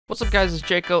What's up guys, it's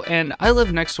Jaco, and I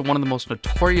live next to one of the most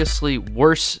notoriously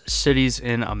worst cities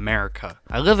in America.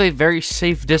 I live a very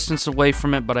safe distance away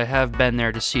from it, but I have been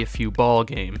there to see a few ball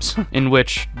games in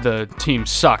which the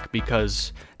teams suck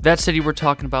because that city we're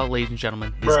talking about, ladies and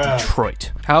gentlemen, is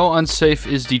Detroit. How unsafe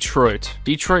is Detroit?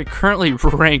 Detroit currently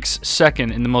ranks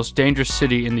second in the most dangerous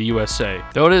city in the USA.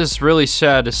 Though it is really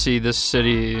sad to see this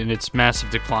city in its massive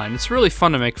decline, it's really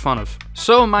fun to make fun of.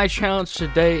 So my challenge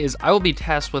today is I will be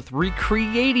tasked with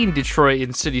recreating Detroit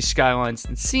in city skylines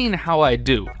and seeing how I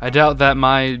do. I doubt that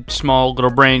my small little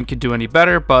brain could do any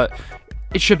better, but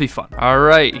it should be fun.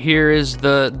 Alright, here is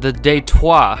the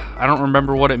Detroit. I don't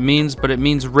remember what it means, but it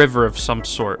means river of some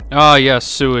sort. Oh, yes,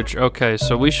 sewage. Okay,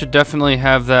 so we should definitely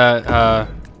have that,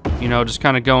 you know, just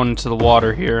kind of going into the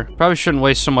water here. Probably shouldn't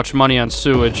waste so much money on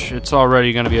sewage. It's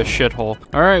already going to be a shithole.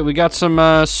 Alright, we got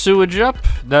some sewage up.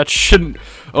 That shouldn't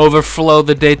overflow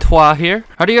the Detroit here.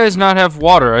 How do you guys not have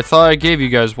water? I thought I gave you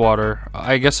guys water.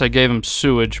 I guess I gave them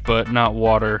sewage, but not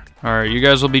water. Alright, you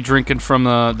guys will be drinking from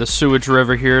the sewage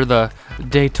river here, the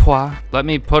Detroit. Let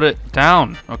me put it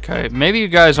down. Okay, maybe you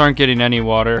guys aren't getting any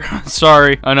water.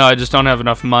 Sorry. I know, I just don't have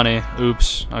enough money.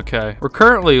 Oops. Okay. We're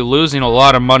currently losing a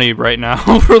lot of money right now.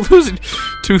 We're losing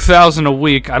 2,000 a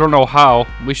week. I don't know how.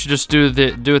 We should just do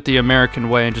it the American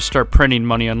way and just start printing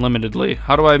money unlimitedly.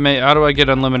 How do I get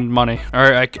unlimited money?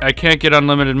 Alright, I can't get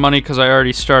unlimited money because I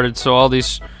already started, so all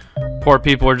these poor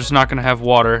people are just not gonna have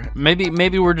water.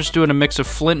 Maybe we're just doing a mix of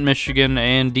Flint, Michigan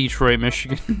and Detroit,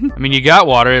 Michigan. I mean, you got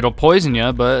water, it'll poison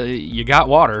you, but you got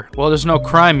water. Well, there's no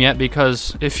crime yet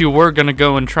because if you were gonna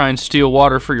go and try and steal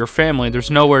water for your family, there's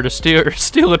nowhere to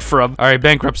steal it from. Alright,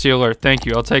 bankruptcy alert, thank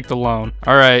you, I'll take the loan.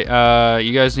 Alright,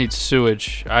 you guys need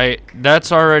sewage.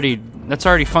 That's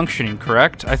already functioning,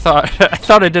 correct? I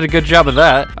thought I did a good job of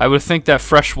that. I would think that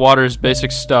fresh water is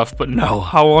basic stuff, but no.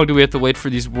 How long do we have to wait for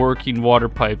these working water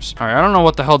pipes? Alright, I don't know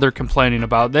what the hell they're complaining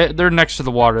about. They're next to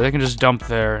the water. They can just dump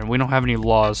there, and we don't have any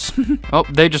laws. Oh,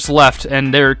 they just left,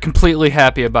 and they're completely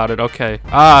happy about it. Okay.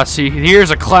 Ah, see,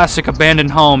 here's a classic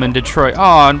abandoned home in Detroit.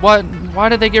 Oh, and why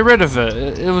did they get rid of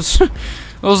it? It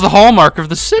was the hallmark of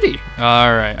the city.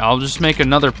 Alright, I'll just make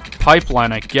another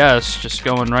pipeline, I guess, just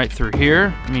going right through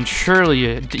here. I mean, surely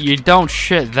you don't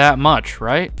shit that much,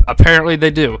 right? Apparently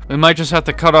they do. We might just have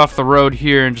to cut off the road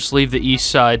here and just leave the east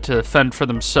side to fend for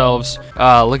themselves.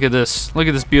 Look at this. Look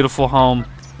at this beautiful home.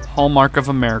 Hallmark of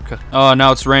America. Oh,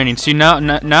 now it's raining. See, now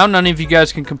none of you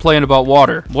guys can complain about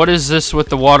water. What is this with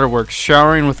the waterworks?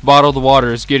 Showering with bottled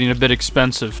water is getting a bit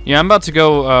expensive. Yeah, I'm about to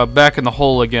go back in the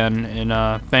hole again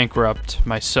and bankrupt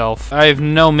myself. I have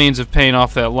no means of paying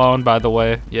off that loan, by the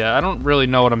way. Yeah, I don't really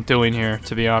know what I'm doing here,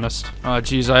 to be honest. Oh,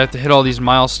 geez, I have to hit all these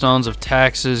milestones of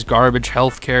taxes, garbage,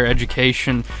 healthcare,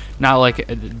 education. Not like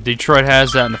Detroit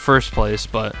has that in the first place,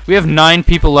 but we have 9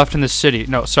 people left in the city.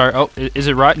 No, sorry. Oh, is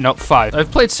it right? No, 5. I've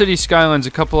played City Skylines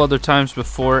a couple other times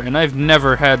before, and I've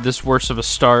never had this worse of a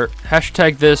start.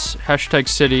 Hashtag this, hashtag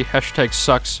city, hashtag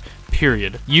sucks.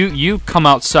 Period. You come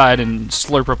outside and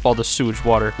slurp up all the sewage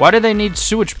water. Why do they need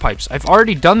sewage pipes? I've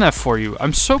already done that for you.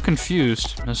 I'm so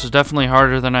confused. This is definitely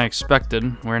harder than I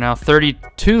expected. We're now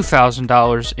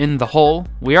 $32,000 in the hole.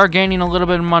 We are gaining a little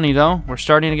bit of money though. We're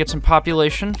starting to get some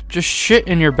population. Just shit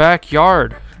in your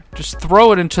backyard. Just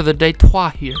throw it into the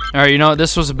Detroit here. Alright, you know what?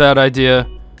 This was a bad idea.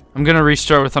 I'm gonna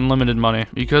restart with unlimited money.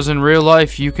 Because in real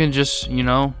life, you can just, you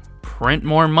know, print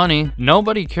more money.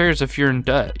 Nobody cares if you're in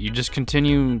debt. You just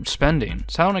continue spending.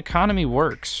 It's how an economy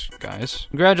works, guys.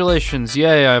 Congratulations.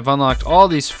 Yay, I've unlocked all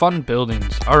these fun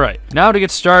buildings. Alright, now to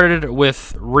get started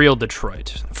with real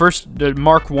Detroit. First,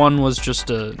 Mark 1 was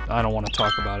just I don't want to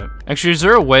talk about it. Actually, is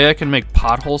there a way I can make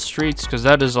pothole streets? Because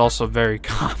that is also very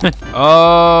common.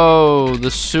 Oh, the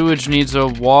sewage needs a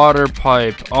water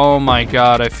pipe. Oh my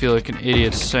god, I feel like an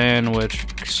idiot sandwich.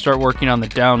 Start working on the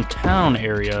downtown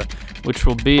area, which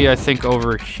will be, I think,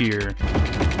 over here.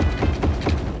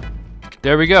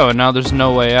 There we go, and now there's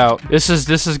no way out. This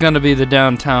is gonna be the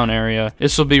downtown area.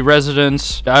 This will be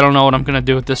residents. I don't know what I'm gonna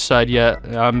do with this side yet.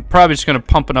 I'm probably just gonna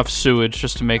pump enough sewage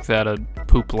just to make that a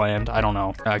poop land. I don't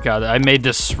know. God, I made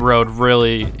this road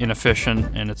really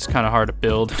inefficient, and it's kind of hard to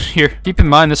build here. Keep in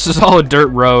mind, this is all a dirt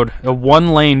road, a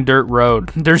 1-lane dirt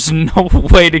road. There's no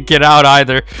way to get out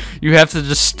either. You have to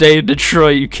just stay in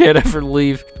Detroit. You can't ever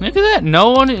leave. Look at that.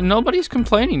 Nobody's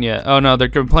complaining yet. Oh no, they're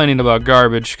complaining about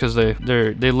garbage because they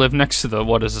live next to the,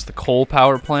 what is this, the coal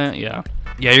power plant? Yeah.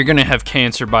 Yeah, you're gonna have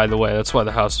cancer, by the way. That's why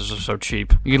the houses are so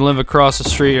cheap. You can live across the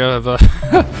street of a,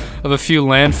 of a few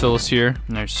landfills here.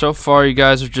 And so far, you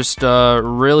guys are just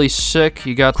really sick.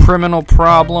 You got criminal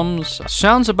problems.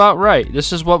 Sounds about right.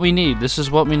 This is what we need. This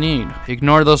is what we need.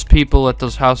 Ignore those people. Let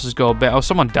those houses go bad. Oh,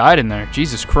 someone died in there.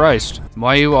 Jesus Christ.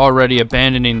 Why are you already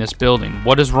abandoning this building?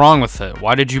 What is wrong with it?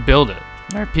 Why did you build it?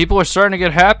 Alright, people are starting to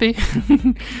get happy.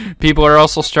 People are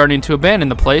also starting to abandon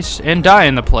the place and die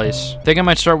in the place. I think I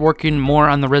might start working more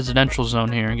on the residential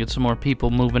zone here and get some more people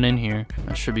moving in here.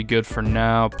 That should be good for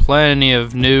now. Plenty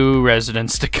of new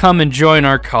residents to come and join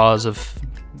our cause of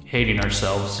hating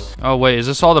ourselves. Oh wait, is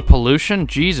this all the pollution?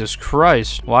 Jesus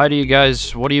Christ. Why do you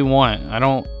guys, what do you want? I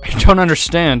don't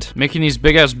understand. Making these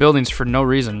big ass buildings for no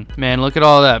reason. Man, look at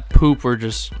all that poop we're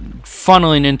just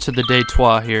funneling into the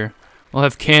Detroit here. We'll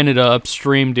have Canada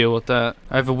upstream deal with that.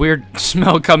 I have a weird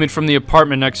smell coming from the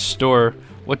apartment next door.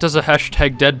 What does a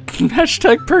hashtag dead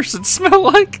hashtag person smell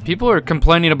like? People are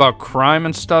complaining about crime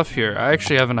and stuff here. I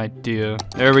actually have an idea.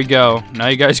 There we go. Now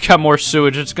you guys got more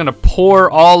sewage. It's gonna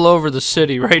pour all over the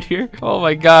city right here. Oh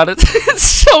my god, it's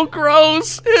so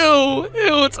gross. Ew,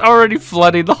 it's already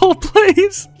flooding the whole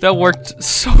place. That worked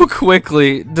so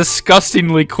quickly,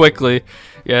 disgustingly quickly.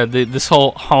 Yeah, this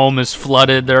whole home is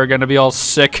flooded. They're gonna be all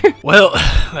sick. Well,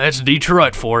 that's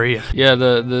Detroit for you. Yeah,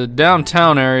 the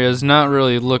downtown area is not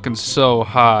really looking so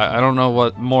hot. I don't know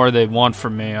what more they want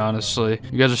from me, honestly.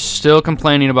 You guys are still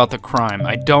complaining about the crime.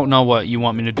 I don't know what you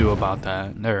want me to do about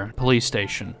that. There, police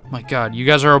station. My God, you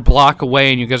guys are a block away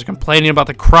and you guys are complaining about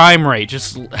the crime rate.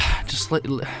 Just let.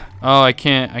 Oh, I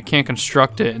can't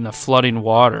construct it in the flooding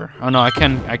water. Oh no, I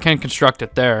can construct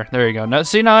it there. There you go. Now,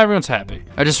 see, now everyone's happy.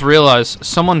 I just realized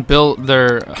someone built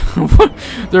their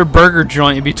their burger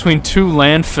joint in between two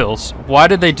landfills. Why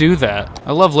did they do that?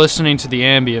 I love listening to the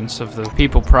ambience of the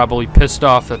people probably pissed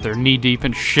off that they're knee-deep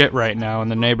in shit right now in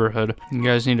the neighborhood. You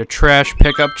guys need a trash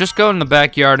pickup. Just go in the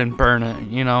backyard and burn it,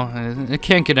 you know? It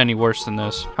can't get any worse than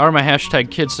this. How are my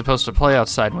hashtag kids supposed to play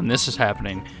outside when this is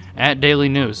happening? At Daily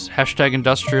News, hashtag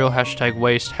industrial, hashtag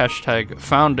waste, hashtag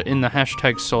found in the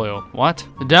hashtag soil. What?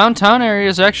 The downtown area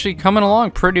is actually coming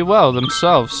along pretty well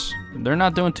themselves. They're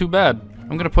not doing too bad.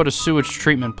 I'm gonna put a sewage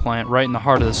treatment plant right in the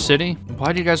heart of the city.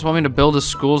 Why do you guys want me to build a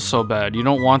school so bad? You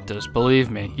don't want this, believe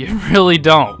me. You really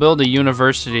don't. Build a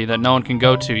university that no one can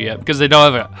go to yet because they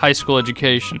don't have a high school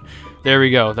education. There we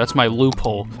go. That's my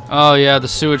loophole. Oh yeah, the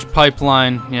sewage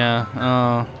pipeline. Yeah.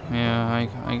 Oh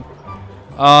yeah.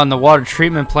 Oh, and the water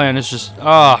treatment plant is just,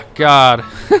 oh god.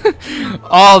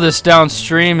 All this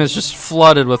downstream is just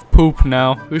flooded with poop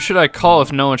now. Who should I call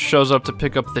if no one shows up to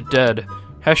pick up the dead?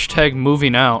 Hashtag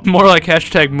moving out. More like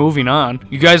hashtag moving on.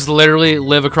 You guys literally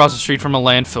live across the street from a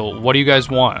landfill. What do you guys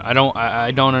want? I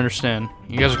don't understand.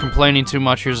 You guys are complaining too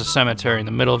much. Here's a cemetery in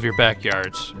the middle of your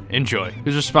backyards. Enjoy.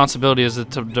 Whose responsibility is it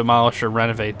to demolish or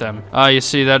renovate them? You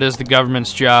see, that is the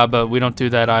government's job, but we don't do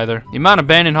that either. The amount of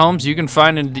abandoned homes you can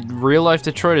find in real-life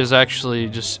Detroit is actually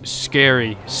just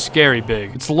scary, scary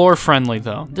big. It's lore-friendly,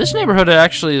 though. This neighborhood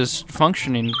actually is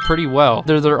functioning pretty well.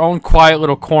 They're their own quiet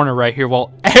little corner right here,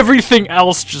 while everything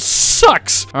else just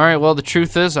sucks. All right, well, the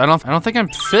truth is, I don't think I'm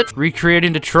fit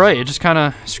recreating Detroit. It just kind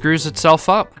of screws itself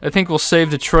up. I think we'll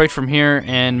save Detroit from here,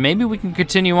 and maybe we can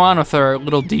continue on with our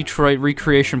little Detroit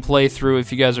recreation playthrough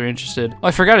if you guys are interested. Oh,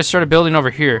 I forgot I started building over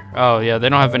here. Oh, yeah, they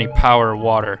don't have any power or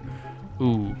water.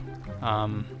 Ooh.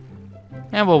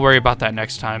 And we'll worry about that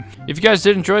next time. If you guys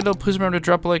did enjoy, though, please remember to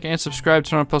drop a like and subscribe,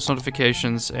 turn on post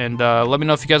notifications, and let me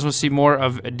know if you guys want to see more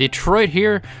of Detroit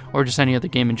here, or just any other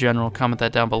game in general. Comment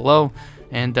that down below.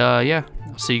 And, yeah,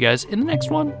 I'll see you guys in the next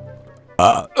one.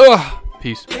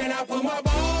 Peace.